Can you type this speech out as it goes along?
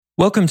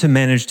Welcome to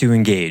Manage to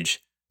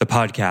Engage, the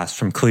podcast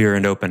from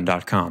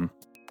clearandopen.com.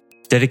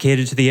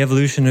 Dedicated to the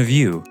evolution of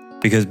you,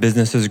 because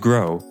businesses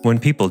grow when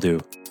people do.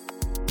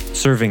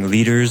 Serving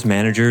leaders,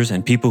 managers,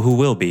 and people who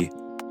will be,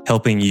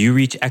 helping you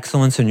reach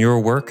excellence in your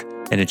work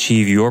and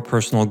achieve your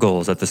personal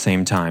goals at the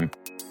same time.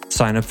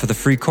 Sign up for the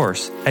free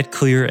course at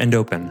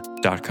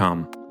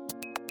clearandopen.com.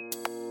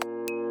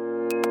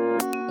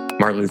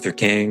 Martin Luther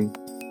King,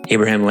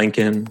 Abraham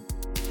Lincoln.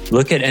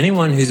 Look at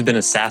anyone who's been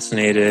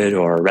assassinated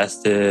or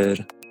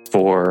arrested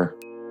for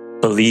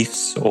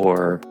beliefs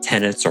or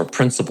tenets or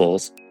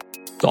principles.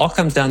 It all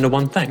comes down to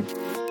one thing.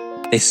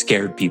 They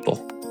scared people.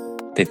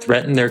 They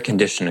threatened their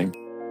conditioning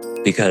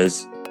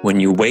because when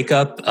you wake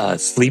up a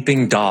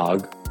sleeping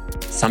dog,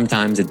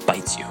 sometimes it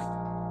bites you.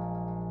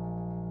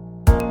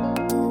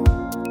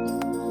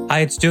 Hi,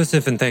 it's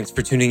Joseph, and thanks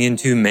for tuning in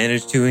to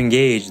Manage to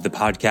Engage, the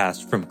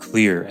podcast from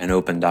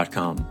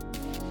clearandopen.com.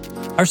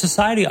 Our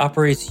society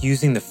operates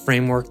using the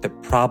framework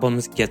that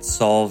problems get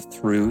solved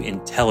through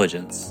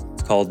intelligence.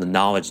 It's called the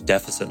knowledge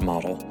deficit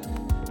model.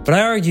 But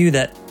I argue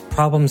that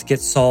problems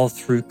get solved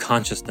through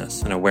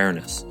consciousness and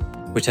awareness,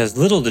 which has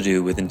little to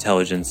do with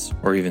intelligence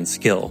or even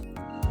skill.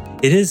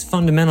 It is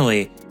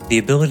fundamentally the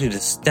ability to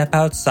step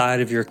outside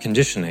of your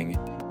conditioning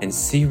and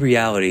see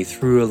reality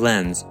through a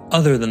lens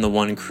other than the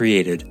one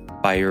created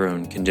by your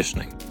own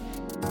conditioning.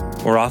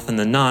 More often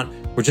than not,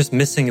 we're just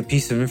missing a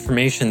piece of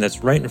information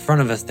that's right in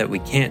front of us that we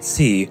can't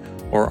see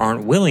or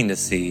aren't willing to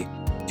see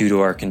due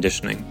to our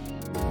conditioning.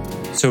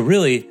 So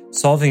really,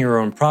 solving your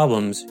own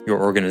problems,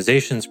 your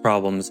organization's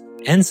problems,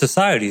 and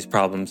society's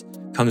problems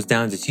comes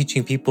down to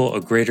teaching people a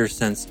greater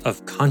sense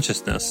of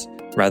consciousness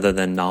rather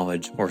than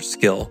knowledge or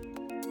skill.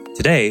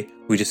 Today,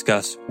 we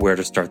discuss where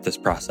to start this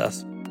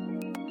process.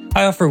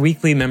 I offer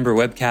weekly member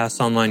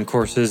webcasts, online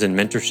courses, and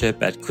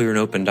mentorship at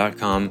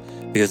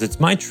clearandopen.com because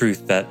it's my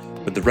truth that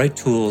with the right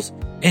tools,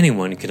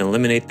 anyone can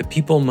eliminate the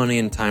people, money,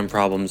 and time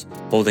problems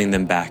holding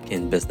them back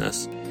in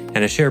business.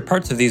 And I share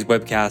parts of these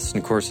webcasts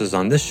and courses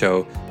on this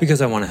show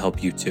because I want to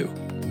help you too.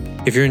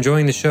 If you're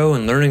enjoying the show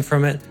and learning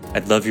from it,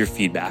 I'd love your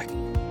feedback.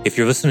 If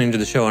you're listening to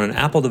the show on an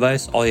Apple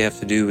device, all you have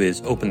to do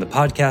is open the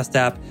podcast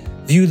app,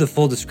 view the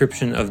full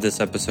description of this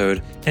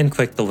episode, and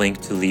click the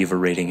link to leave a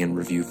rating and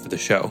review for the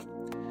show.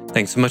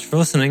 Thanks so much for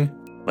listening.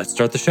 Let's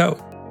start the show.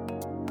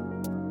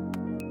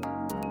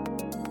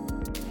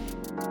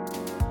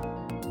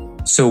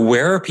 So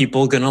where are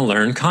people going to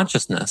learn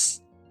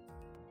consciousness?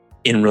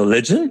 In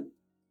religion?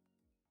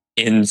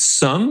 In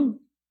some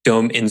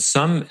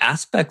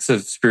aspects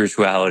of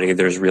spirituality,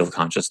 there's real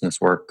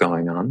consciousness work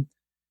going on,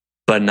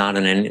 but not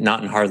in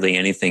hardly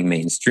anything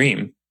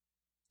mainstream.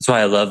 That's why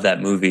I love that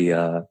movie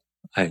I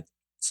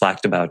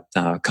slacked about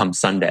Come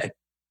Sunday,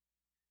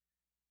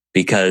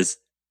 because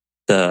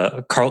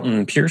the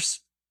Carlton Pierce,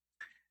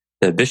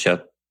 the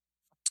bishop,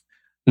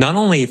 not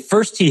only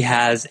first he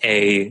has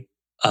a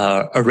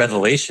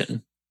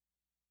revelation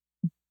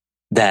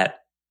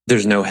that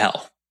there's no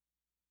hell,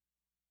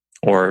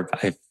 or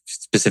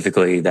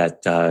specifically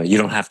that you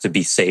don't have to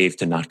be saved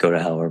to not go to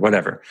hell or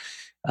whatever.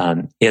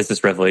 He has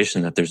this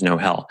revelation that there's no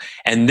hell.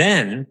 And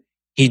then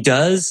he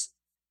does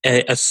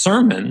a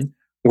sermon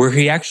where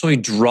he actually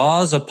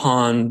draws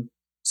upon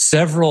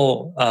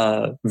several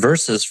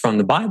verses from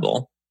the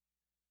Bible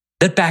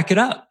that back it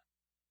up.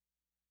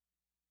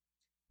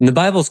 And the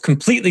Bible is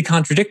completely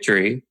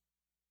contradictory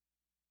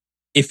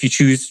if you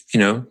choose,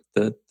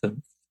 the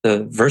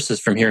verses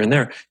from here and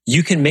there.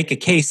 You can make a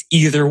case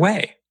either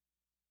way.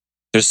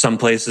 There's some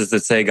places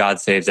that say God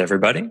saves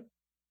everybody.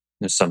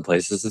 There's some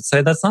places that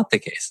say that's not the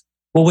case.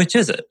 Well, which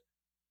is it?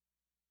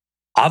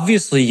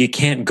 Obviously, you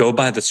can't go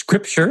by the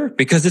scripture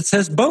because it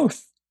says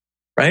both,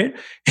 right?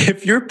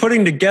 If you're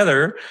putting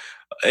together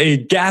a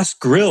gas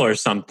grill or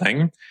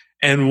something,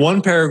 and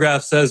one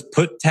paragraph says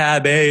put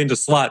tab A into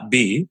slot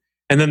B,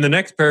 and then the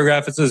next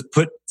paragraph it says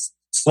put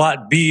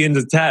slot B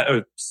into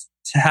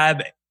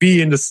tab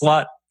B into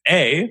slot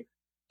A,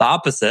 the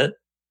opposite,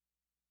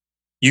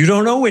 you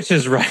don't know which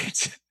is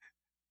right.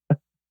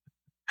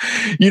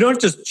 You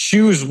don't just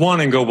choose one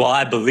and go, well,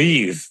 I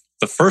believe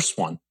the first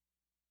one.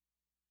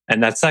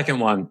 And that second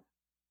one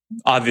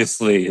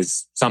obviously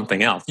is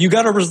something else. You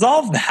got to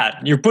resolve that.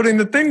 You're putting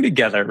the thing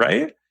together,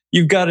 right?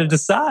 You've got to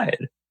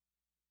decide.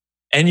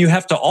 And you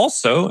have to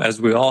also,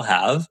 as we all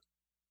have,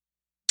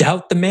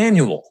 doubt the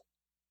manual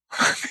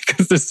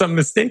because there's some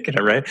mistake in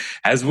it, right?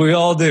 As we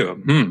all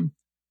do.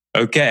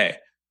 Okay.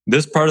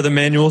 This part of the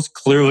manual is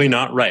clearly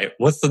not right.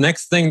 What's the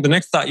next thing, the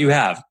next thought you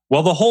have?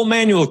 Well, the whole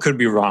manual could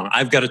be wrong.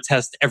 I've got to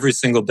test every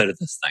single bit of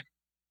this thing.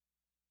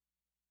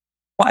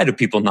 Why do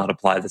people not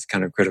apply this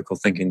kind of critical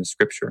thinking to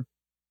scripture?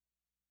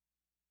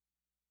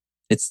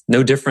 It's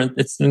no different.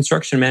 It's an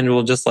instruction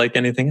manual just like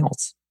anything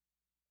else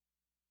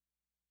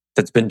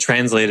that's been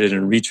translated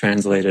and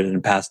retranslated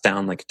and passed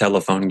down like a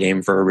telephone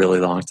game for a really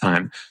long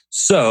time.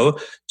 So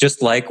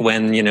just like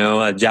when,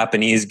 a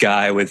Japanese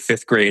guy with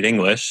 5th grade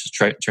English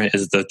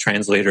is the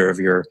translator of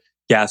your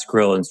gas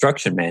grill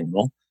instruction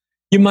manual,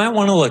 you might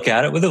want to look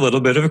at it with a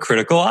little bit of a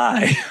critical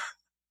eye.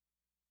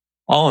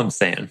 All I'm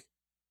saying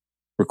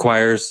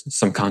requires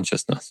some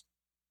consciousness.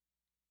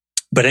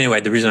 But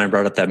anyway, the reason I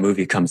brought up that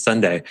movie Come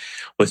Sunday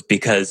was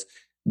because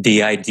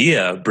the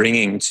idea of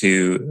bringing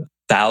to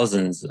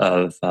thousands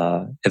of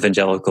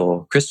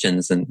evangelical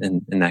Christians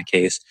in that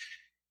case,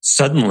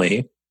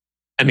 suddenly,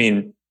 I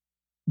mean,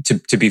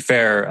 to be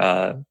fair,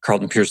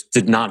 Carlton Pierce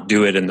did not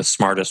do it in the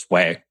smartest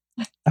way.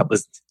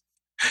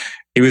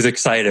 He was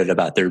excited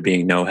about there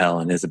being no hell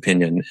in his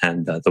opinion,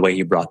 and the way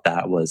he brought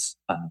that was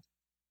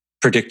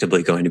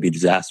predictably going to be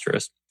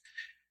disastrous.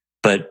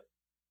 But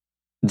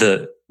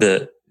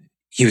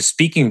he was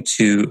speaking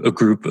to a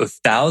group of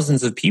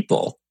thousands of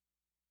people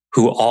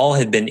who all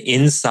had been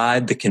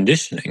inside the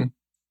conditioning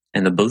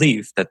and the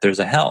belief that there's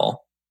a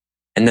hell,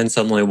 and then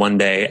suddenly one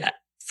day,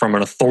 from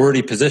an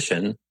authority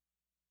position,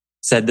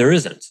 said there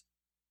isn't.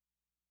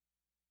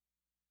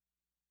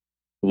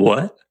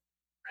 What?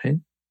 Right?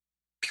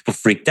 People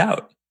freaked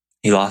out.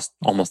 He lost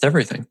almost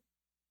everything.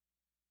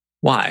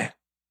 Why?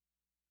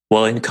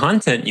 Well, in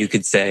content, you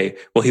could say,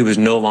 well, he was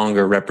no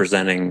longer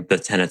representing the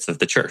tenets of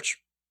the church.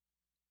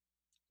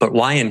 But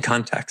why in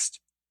context?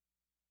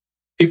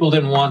 People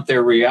didn't want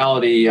their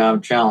reality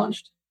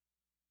challenged.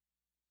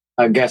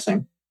 I'm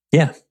guessing.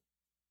 Yeah.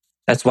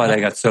 That's why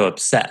they got so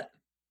upset.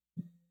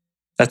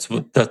 That's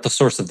the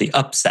source of the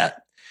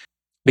upset.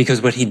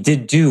 Because what he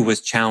did do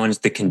was challenge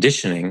the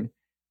conditioning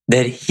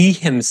that he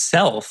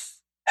himself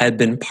had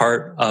been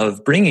part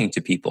of bringing to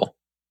people.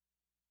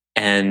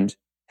 And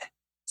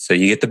so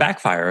you get the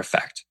backfire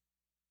effect.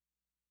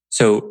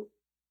 So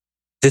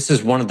this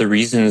is one of the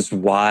reasons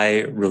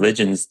why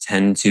religions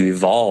tend to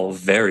evolve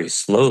very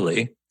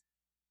slowly,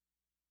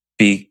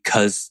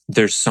 because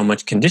there's so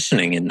much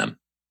conditioning in them.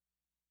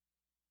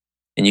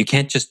 And you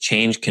can't just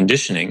change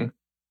conditioning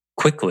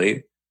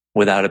quickly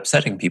without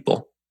upsetting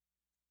people,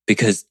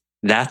 because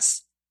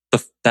that's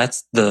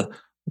the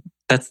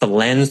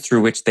lens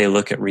through which they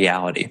look at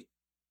reality.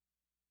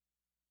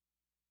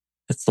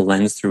 That's the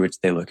lens through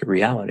which they look at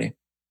reality.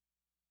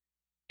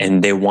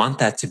 And they want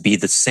that to be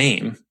the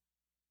same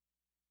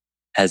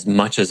as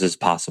much as is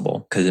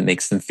possible, because it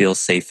makes them feel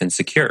safe and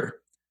secure.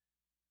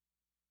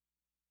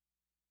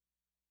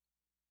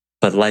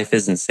 But life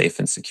isn't safe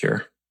and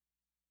secure,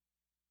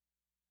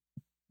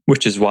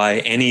 which is why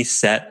any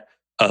set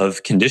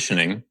of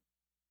conditioning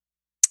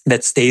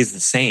that stays the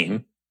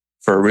same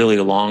for a really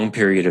long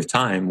period of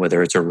time,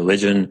 whether it's a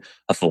religion,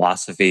 a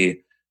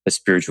philosophy, a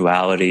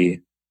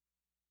spirituality,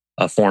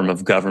 a form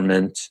of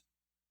government,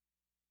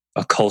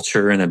 a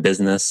culture, and a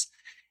business,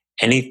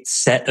 any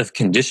set of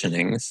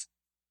conditionings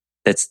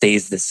that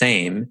stays the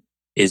same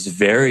is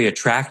very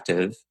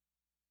attractive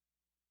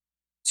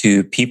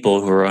to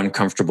people who are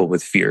uncomfortable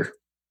with fear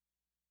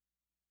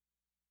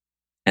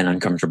and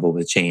uncomfortable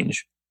with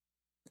change.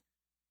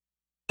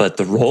 But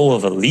the role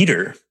of a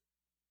leader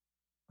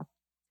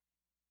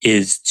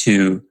is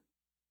to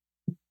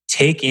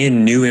take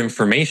in new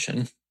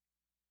information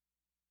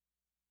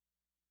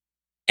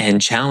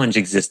and challenge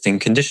existing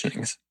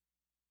conditionings.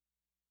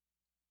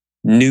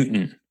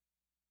 Newton,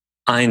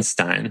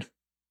 Einstein,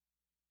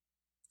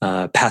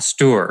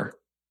 Pasteur.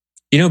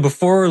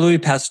 Before Louis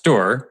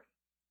Pasteur,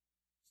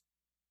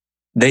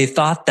 they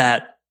thought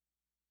that,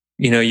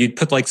 you'd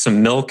put like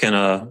some milk in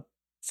a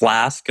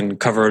flask and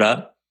cover it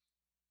up.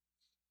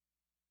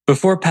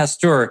 Before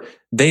Pasteur,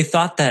 they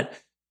thought that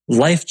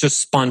life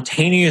just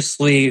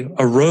spontaneously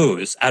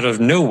arose out of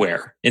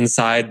nowhere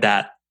inside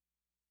that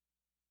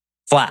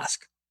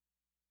flask.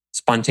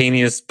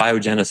 Spontaneous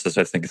biogenesis,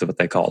 I think is what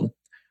they called.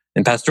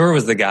 And Pasteur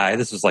was the guy,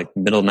 this was like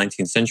middle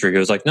 19th century, he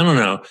was like,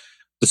 no.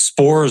 The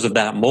spores of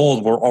that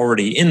mold were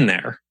already in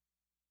there.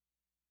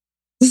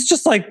 This is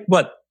just like,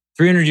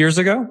 300 years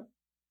ago?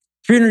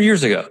 300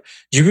 years ago.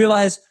 Do you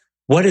realize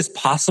what is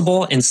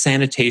possible in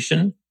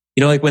sanitation?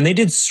 Like when they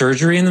did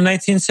surgery in the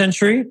 19th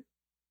century,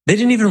 they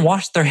didn't even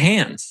wash their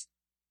hands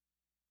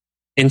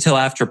until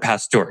after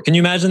Pasteur. Can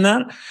you imagine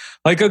that?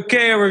 Like,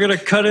 okay, we're going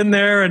to cut in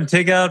there and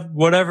take out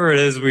whatever it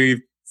is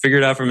we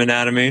figured out from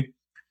anatomy.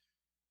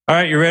 All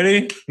right, you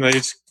ready?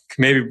 Just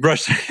maybe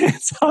brush your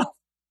hands off.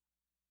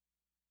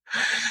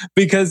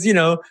 Because,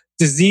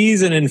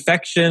 disease and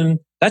infection,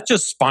 that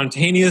just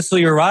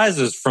spontaneously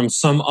arises from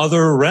some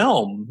other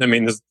realm. I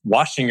mean, this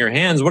washing your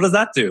hands, what does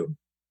that do?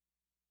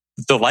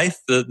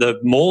 The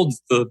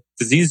molds, the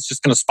disease is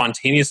just going to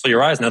spontaneously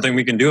arise. Nothing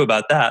we can do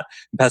about that.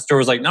 And Pasteur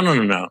was like,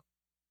 no.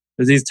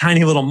 There's these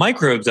tiny little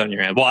microbes on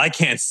your hand. Well, I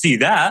can't see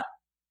that.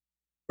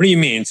 What do you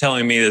mean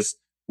telling me this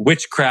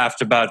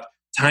witchcraft about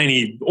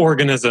tiny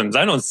organisms?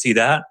 I don't see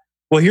that.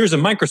 Well, here's a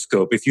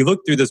microscope. If you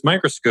look through this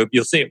microscope,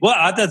 you'll see it. Well,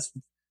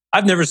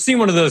 I've never seen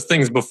one of those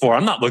things before.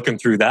 I'm not looking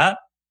through that.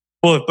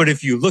 Well, but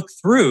if you look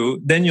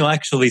through, then you'll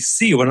actually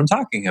see what I'm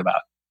talking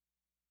about.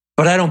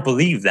 But I don't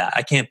believe that.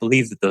 I can't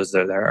believe that those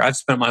are there. I've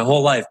spent my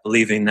whole life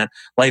believing that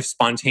life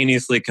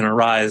spontaneously can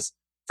arise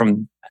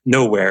from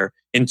nowhere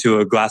into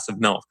a glass of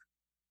milk.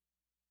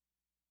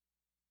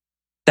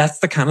 That's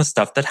the kind of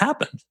stuff that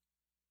happened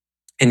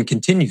and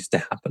continues to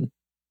happen.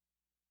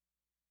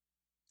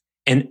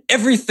 And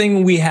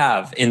everything we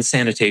have in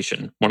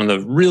sanitation, one of the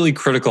really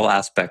critical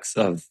aspects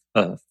of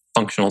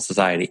functional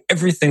society,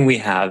 everything we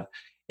have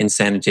in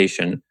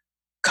sanitation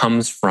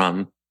comes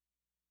from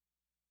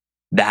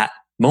that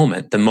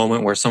moment, the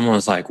moment where someone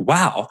was like,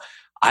 wow,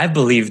 I've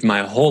believed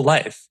my whole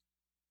life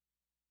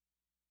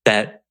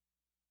that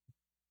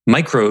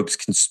microbes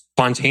can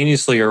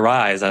spontaneously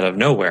arise out of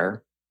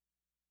nowhere.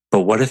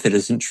 But what if it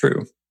isn't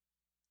true?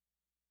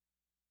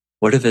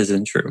 What if it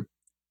isn't true?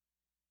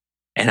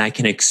 And I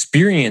can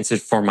experience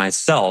it for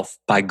myself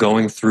by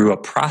going through a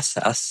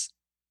process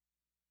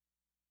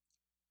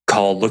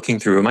called looking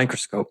through a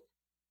microscope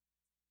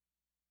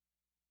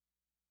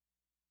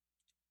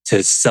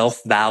to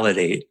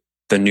self-validate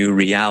the new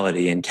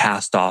reality and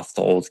cast off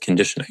the old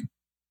conditioning.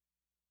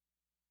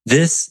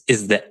 This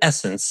is the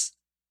essence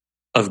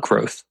of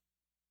growth.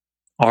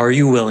 Are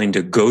you willing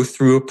to go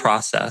through a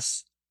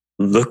process,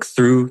 look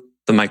through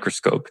the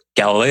microscope?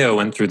 Galileo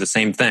went through the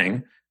same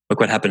thing. Look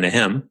what happened to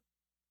him,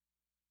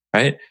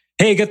 right?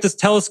 Hey, get this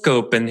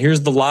telescope and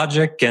here's the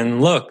logic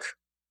and look.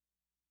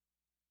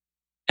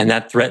 And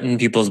that threatened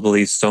people's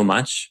beliefs so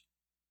much.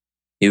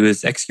 He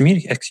was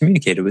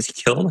excommunicated. Was he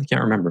killed? I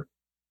can't remember.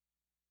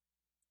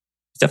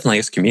 He's definitely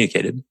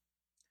excommunicated.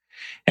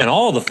 And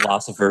all the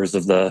philosophers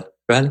of go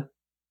ahead.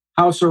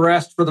 House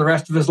arrest for the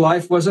rest of his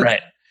life, was it?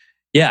 Right.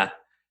 Yeah.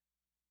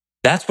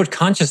 That's what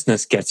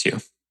consciousness gets you.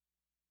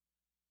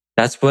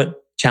 That's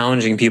what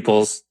challenging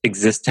people's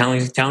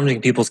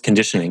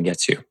conditioning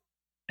gets you.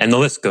 And the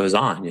list goes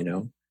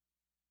on,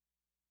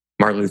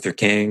 Martin Luther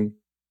King,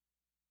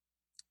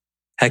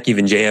 heck,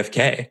 even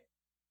JFK,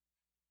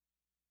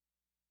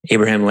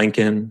 Abraham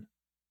Lincoln,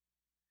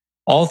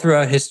 all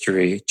throughout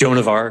history, Joan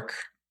of Arc.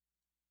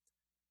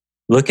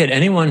 Look at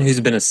anyone who's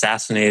been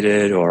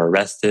assassinated or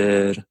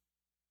arrested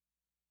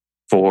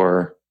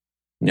for,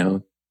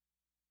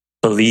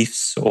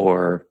 beliefs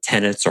or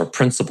tenets or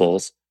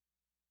principles.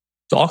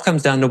 It all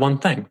comes down to one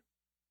thing.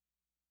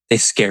 They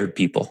scared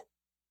people.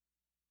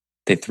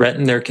 They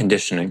threatened their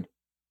conditioning.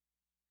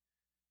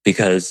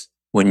 Because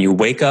when you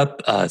wake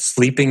up a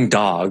sleeping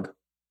dog,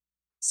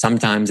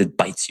 sometimes it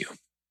bites you.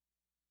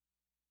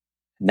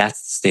 And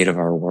that's the state of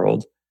our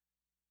world.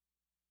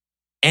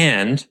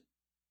 And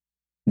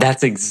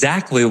that's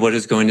exactly what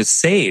is going to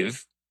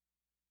save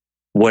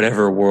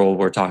whatever world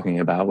we're talking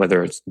about,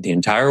 whether it's the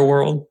entire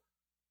world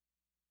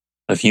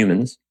of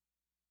humans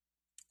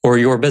or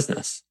your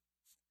business.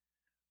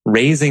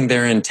 Raising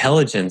their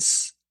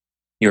intelligence,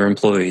 your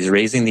employees,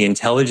 raising the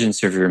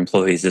intelligence of your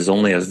employees is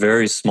only a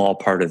very small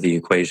part of the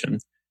equation.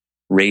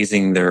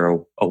 Raising their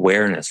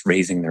awareness,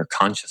 raising their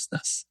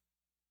consciousness.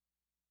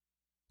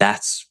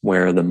 That's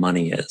where the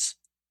money is,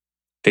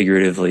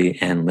 figuratively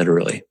and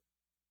literally.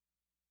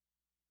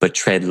 But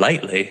tread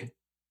lightly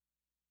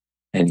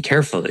and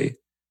carefully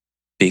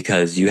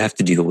because you have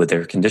to deal with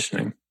their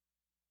conditioning.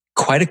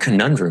 Quite a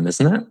conundrum,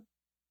 isn't it?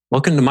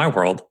 Welcome to my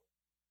world.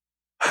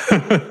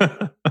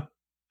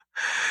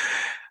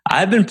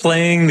 I've been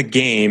playing the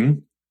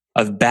game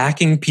of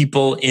backing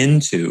people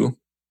into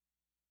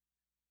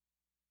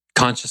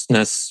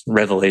consciousness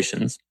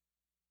revelations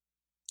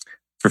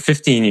for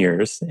 15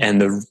 years.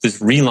 And this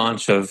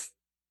relaunch of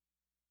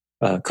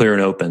Clear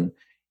and Open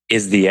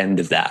is the end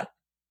of that.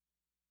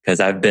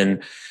 Because I've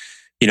been,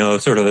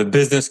 sort of a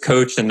business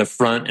coach in the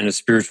front and a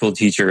spiritual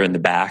teacher in the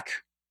back.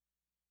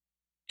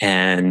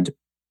 And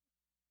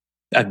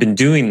I've been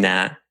doing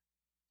that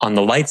on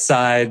the light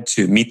side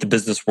to meet the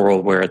business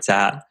world where it's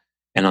at,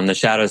 and on the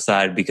shadow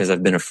side because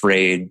I've been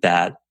afraid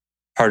that,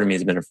 part of me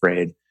has been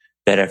afraid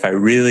that if I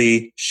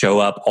really show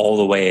up all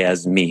the way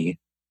as me,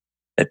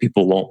 that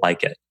people won't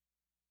like it.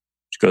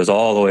 Which goes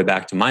all the way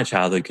back to my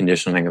childhood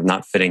conditioning of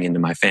not fitting into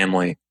my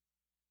family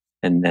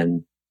and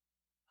then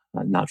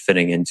not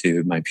fitting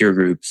into my peer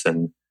groups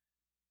and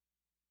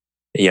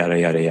yada,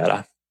 yada,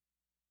 yada.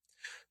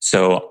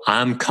 So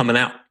I'm coming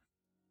out.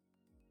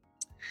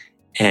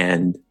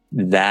 And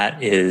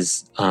that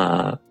is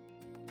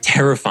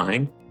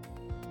terrifying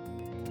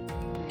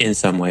in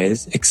some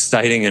ways,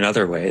 exciting in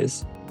other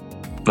ways.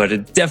 But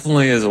it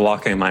definitely is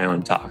walking my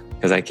own talk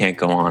because I can't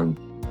go on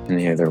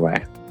any other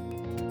way.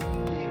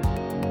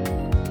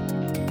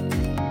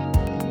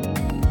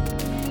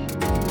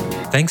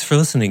 Thanks for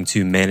listening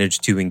to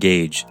Manage to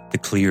Engage, the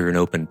Clear and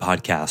Open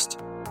podcast.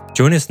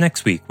 Join us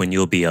next week when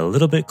you'll be a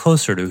little bit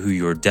closer to who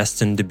you're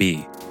destined to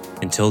be.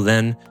 Until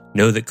then,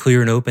 know that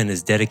Clear and Open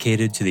is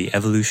dedicated to the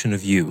evolution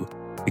of you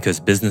because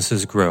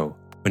businesses grow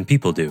when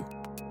people do.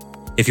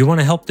 If you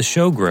want to help the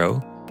show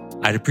grow,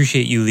 I'd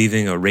appreciate you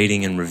leaving a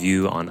rating and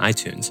review on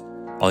iTunes.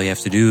 All you have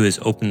to do is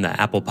open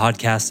the Apple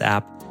Podcasts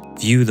app,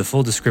 view the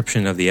full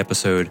description of the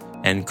episode,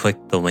 and click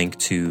the link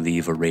to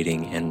leave a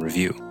rating and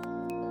review.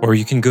 Or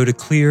you can go to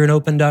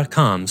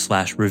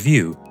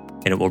clearandopen.com/review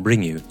and it will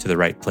bring you to the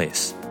right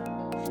place.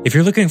 If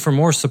you're looking for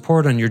more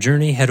support on your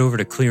journey, head over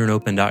to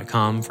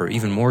clearandopen.com for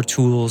even more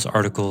tools,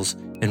 articles,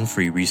 and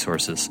free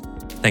resources.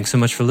 Thanks so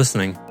much for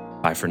listening.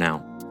 Bye for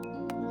now.